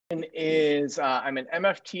is I'm an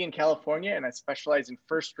MFT in California and I specialize in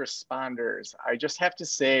first responders. I just have to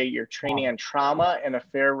say your training on trauma and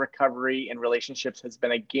affair recovery and relationships has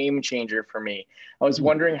been a game changer for me. I was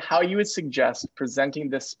wondering how you would suggest presenting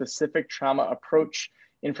this specific trauma approach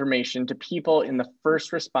information to people in the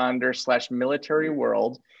first responder / military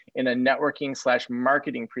world in a networking /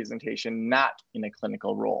 marketing presentation, not in a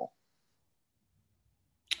clinical role.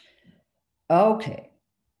 Okay.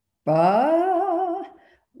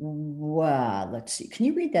 Wow, let's see. Can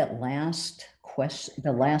you read that last question,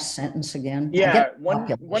 the last sentence again? Yeah,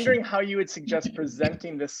 wondering how you would suggest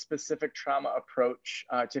presenting this specific trauma approach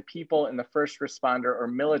to people in the first responder or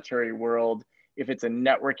military world if it's a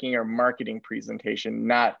networking or marketing presentation,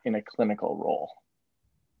 not in a clinical role.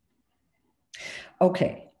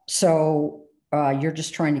 Okay, so you're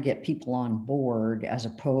just trying to get people on board as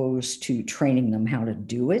opposed to training them how to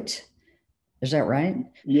do it. Is that right?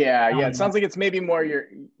 Yeah. It sounds like it's maybe more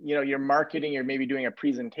your marketing, or maybe doing a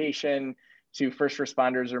presentation to first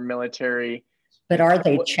responders or military. But are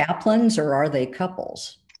they chaplains or are they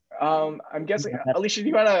couples? I'm guessing, Alicia, do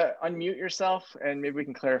you want to unmute yourself and maybe we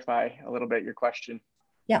can clarify a little bit your question?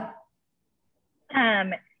 Yeah.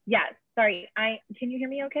 Yeah, sorry. Can you hear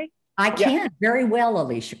me okay? I can very well,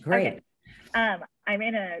 Alicia. Great. Okay. I'm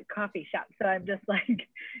in a coffee shop, so I'm just like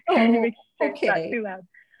trying to make sure it's not too loud.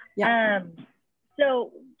 Yeah.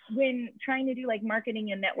 So when trying to do like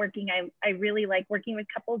marketing and networking, I really like working with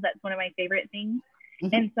couples. That's one of my favorite things.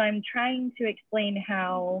 Mm-hmm. And so I'm trying to explain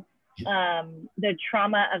how the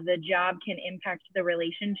trauma of the job can impact the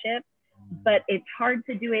relationship, but it's hard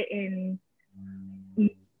to do it in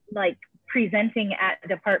like presenting at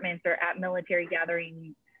departments or at military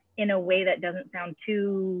gatherings in a way that doesn't sound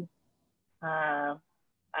too I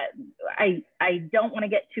don't want to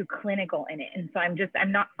get too clinical in it. And so I'm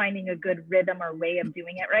not finding a good rhythm or way of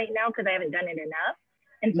doing it right now because I haven't done it enough.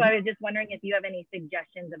 And so I was just wondering if you have any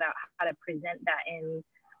suggestions about how to present that in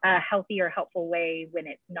a healthy or helpful way when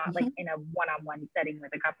it's not like in a one-on-one setting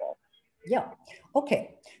with a couple. Yeah.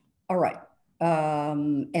 Okay. All right.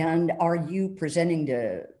 And are you presenting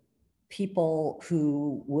to people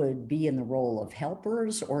who would be in the role of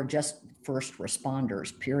helpers or just first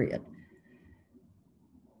responders, period?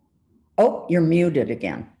 Oh, you're muted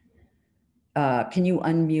again. Can you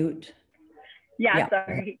unmute? Yeah.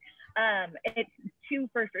 Sorry. It's to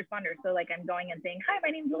first responders. So like I'm going and saying, hi,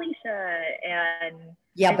 my name's Alicia. And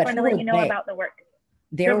I just want to let you know about the work.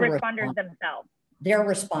 They're responders themselves. They're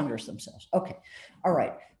responders themselves. Okay. All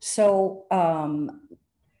right. So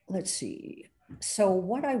let's see. So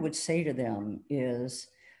what I would say to them is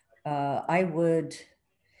I would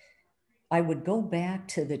go back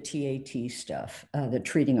to the TAT stuff, the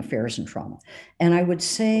treating affairs and trauma. And I would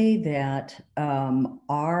say that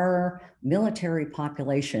our military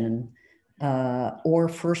population or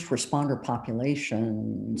first responder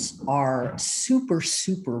populations are super,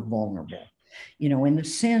 super vulnerable, in the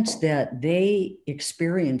sense that they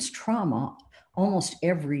experience trauma almost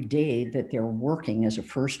every day that they're working as a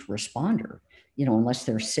first responder. Unless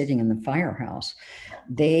they're sitting in the firehouse,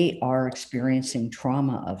 they are experiencing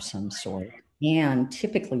trauma of some sort. And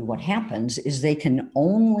typically what happens is they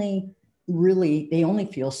only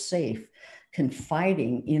feel safe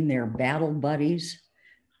confiding in their battle buddies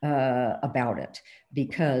about it,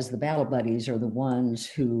 because the battle buddies are the ones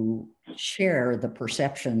who share the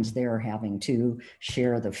perceptions they're having to,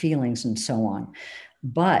 share the feelings and so on.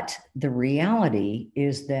 But the reality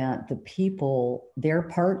is that the people, their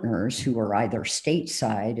partners who are either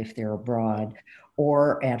stateside if they're abroad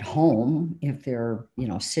or at home if they're,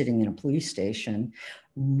 sitting in a police station,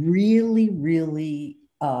 really, really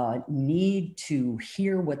need to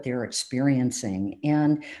hear what they're experiencing.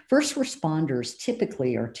 And first responders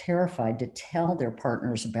typically are terrified to tell their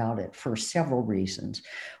partners about it for several reasons.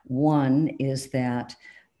 One is that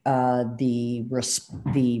the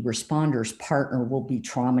responder's partner will be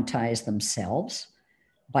traumatized themselves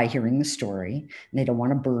by hearing the story, and they don't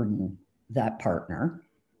want to burden that partner.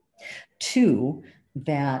 Two,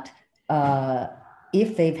 that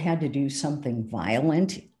if they've had to do something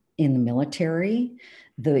violent in the military,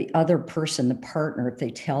 the other person, the partner, if they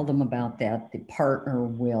tell them about that, the partner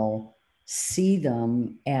will see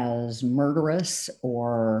them as murderous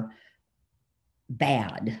or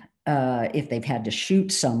bad. If they've had to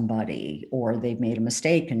shoot somebody or they've made a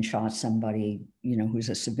mistake and shot somebody, who's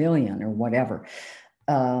a civilian or whatever.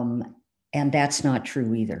 And that's not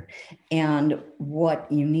true either. And what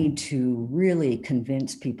you need to really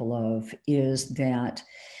convince people of is that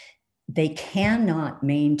they cannot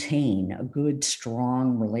maintain a good,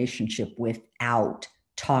 strong relationship without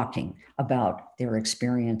talking about their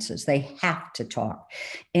experiences. They have to talk.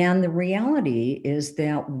 And the reality is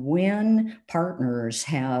that when partners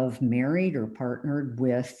have married or partnered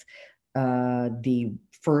with the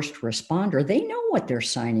first responder, they know what they're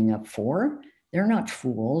signing up for. They're not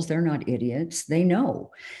fools. They're not idiots. They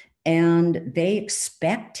know. And they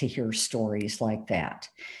expect to hear stories like that.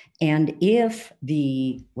 And if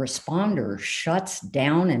the responder shuts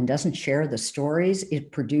down and doesn't share the stories,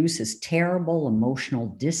 it produces terrible emotional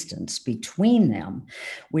distance between them,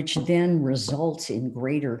 which then results in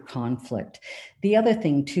greater conflict. The other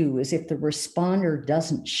thing, too, is if the responder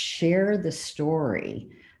doesn't share the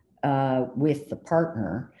story with the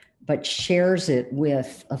partner, but shares it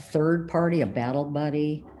with a third party, a battle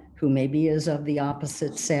buddy, who maybe is of the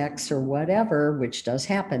opposite sex or whatever, which does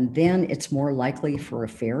happen, then it's more likely for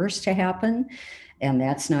affairs to happen. And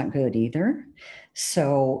that's not good either.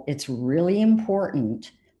 So it's really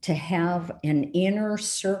important to have an inner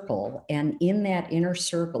circle. And in that inner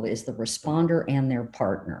circle is the responder and their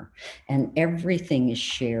partner. And everything is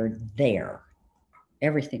shared there.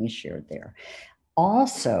 Everything is shared there.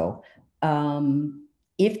 Also,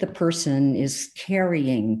 if the person is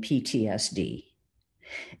carrying PTSD,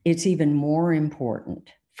 it's even more important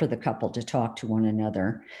for the couple to talk to one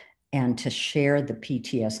another and to share the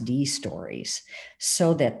PTSD stories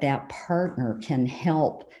so that that partner can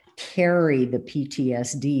help carry the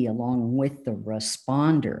PTSD along with the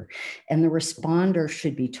responder. And the responder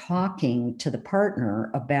should be talking to the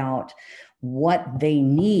partner about what they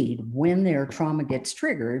need when their trauma gets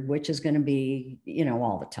triggered, which is going to be,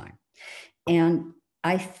 all the time. And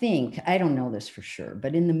I think, I don't know this for sure,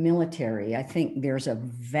 but in the military, I think there's a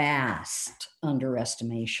vast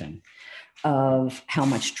underestimation of how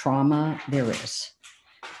much trauma there is.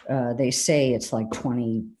 They say it's like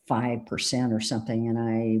 25% or something, and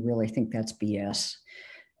I really think that's BS.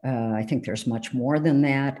 I think there's much more than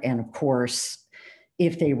that. And of course,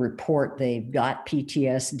 if they report they've got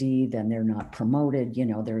PTSD, then they're not promoted.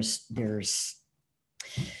 There's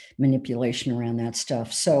manipulation around that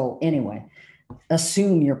stuff. So anyway,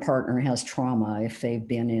 assume your partner has trauma if they've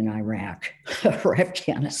been in Iraq or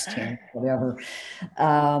Afghanistan, whatever.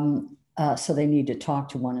 So they need to talk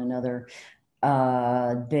to one another.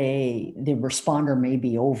 The responder may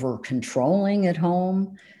be over controlling at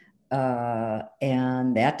home,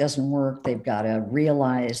 and that doesn't work. They've got to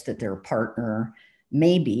realize that their partner,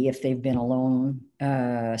 maybe if they've been alone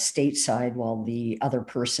stateside while the other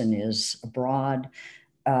person is abroad,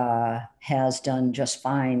 has done just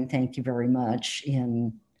fine, thank you very much,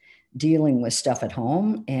 in dealing with stuff at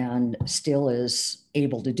home and still is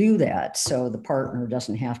able to do that. So the partner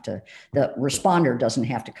doesn't have to, the responder doesn't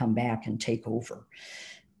have to come back and take over,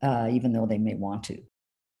 even though they may want to.